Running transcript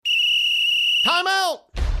Time out!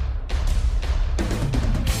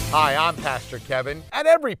 Hi, I'm Pastor Kevin. At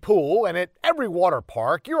every pool and at every water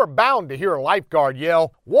park, you are bound to hear a lifeguard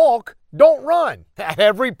yell, "Walk, don't run." At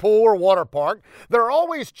every pool or water park, there are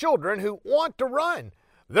always children who want to run.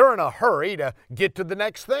 They're in a hurry to get to the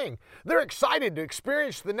next thing. They're excited to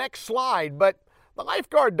experience the next slide, but the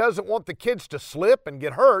lifeguard doesn't want the kids to slip and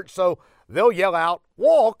get hurt, so they'll yell out,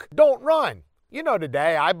 "Walk, don't run." You know,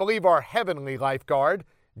 today, I believe our heavenly lifeguard,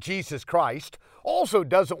 Jesus Christ, also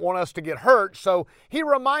doesn't want us to get hurt, so he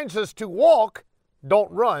reminds us to walk, don't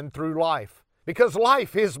run through life. Because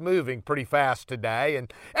life is moving pretty fast today,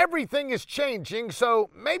 and everything is changing, so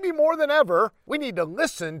maybe more than ever, we need to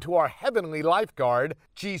listen to our heavenly lifeguard,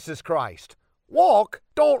 Jesus Christ. Walk,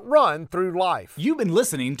 don't run through life. You've been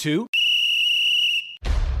listening to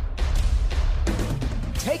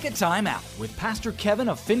Take a Time Out with Pastor Kevin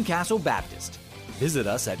of Fincastle Baptist. Visit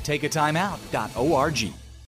us at takeatimeout.org.